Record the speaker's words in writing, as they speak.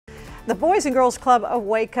The Boys and Girls Club of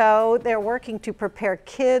Waco, they're working to prepare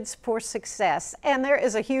kids for success. And there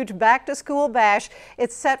is a huge back-to-school bash.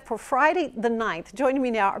 It's set for Friday the 9th. Joining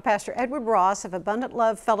me now are Pastor Edward Ross of Abundant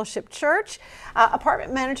Love Fellowship Church,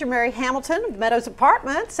 apartment manager Mary Hamilton of Meadows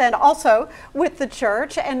Apartments, and also with the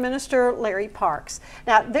church, and Minister Larry Parks.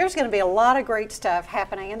 Now, there's going to be a lot of great stuff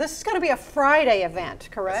happening, and this is going to be a Friday event,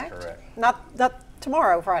 correct? That's correct. Not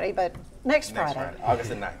tomorrow Friday, but next Friday. August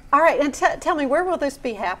the 9th. All right, and tell me, where will this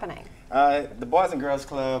be happening? The Boys and Girls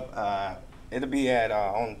Club, it'll be at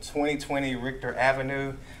on 2020 Richter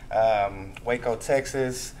Avenue, Waco,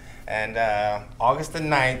 Texas, and August the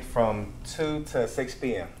 9th from 2 to 6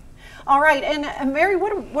 p.m. All right, and Mary,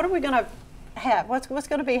 what are we going to have? What's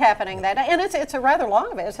going to be happening that day? And it's a rather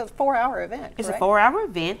long event. It's a 4-hour event. It's a 4-hour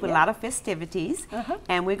event with a lot of festivities,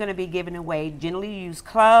 and we're going to be giving away generally used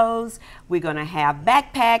clothes. We're going to have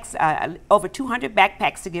backpacks, over 200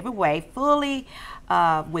 backpacks to give away, fully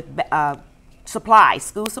with supplies,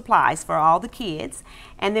 school supplies for all the kids.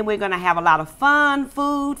 And then we're going to have a lot of fun,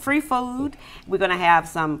 food, free food. We're going to have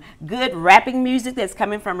some good rapping music that's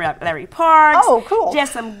coming from Larry Parks. Oh, cool.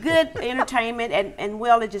 Just some good entertainment and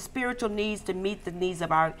well, it's just spiritual needs to meet the needs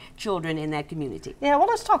of our children in that community. Yeah, well,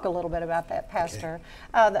 let's talk a little bit about that, Pastor.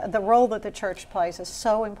 Okay. The role that the church plays is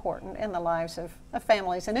so important in the lives of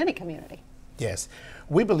families in any community. Yes.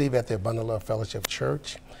 We believe at the Abundant Love Fellowship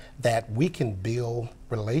Church that we can build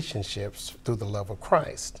relationships through the love of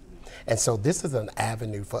Christ. And so this is an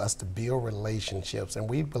avenue for us to build relationships, and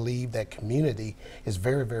we believe that community is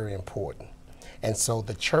very, very important. And so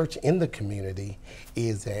the church in the community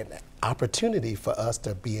is an opportunity for us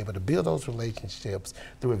to be able to build those relationships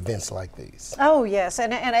through events like these. Oh, yes.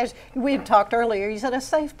 And as we talked earlier, you said a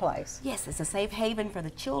safe place. Yes, it's a safe haven for the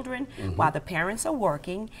children while the parents are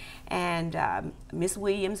working. And Miss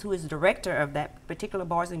Williams, who is the director of that particular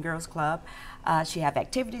Boys and Girls Club, she have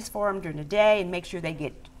activities for them during the day and make sure they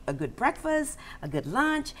get a good breakfast, a good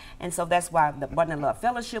lunch, and so that's why the Abundant Love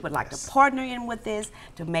Fellowship would like to partner in with this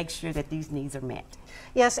to make sure that these needs are met.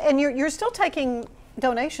 Yes, and you're still taking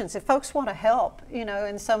donations if folks want to help, you know,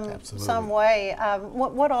 in some way.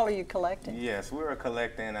 What all are you collecting? Yes, we're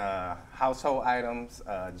collecting household items,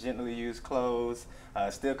 gently used clothes,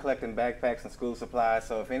 still collecting backpacks and school supplies.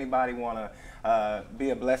 So if anybody want to be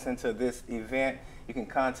a blessing to this event, you can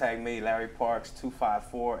contact me, Larry Parks,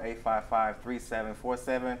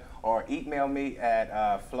 254-855-3747, or email me at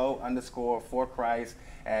flow_for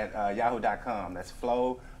Christ@yahoo.com. That's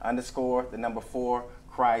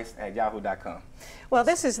flow_4Christ@yahoo.com. Well,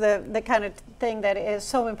 this is the kind of thing that is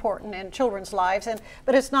so important in children's lives,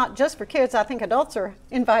 but it's not just for kids. I think adults are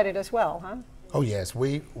invited as well, huh? Oh yes,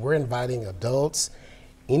 we're inviting adults,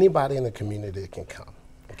 anybody in the community that can come.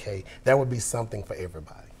 Okay, that would be something for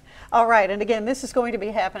everybody. All right, and again, this is going to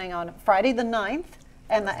be happening on Friday the 9th,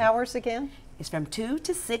 and the hours again? It's from 2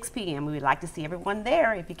 to 6 p.m. We would like to see everyone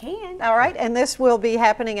there if you can. All right, and this will be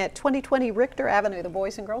happening at 2020 Richter Avenue, the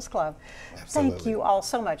Boys and Girls Club. Absolutely. Thank you all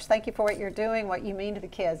so much. Thank you for what you're doing, what you mean to the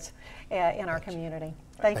kids in our community.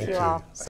 Thank you all.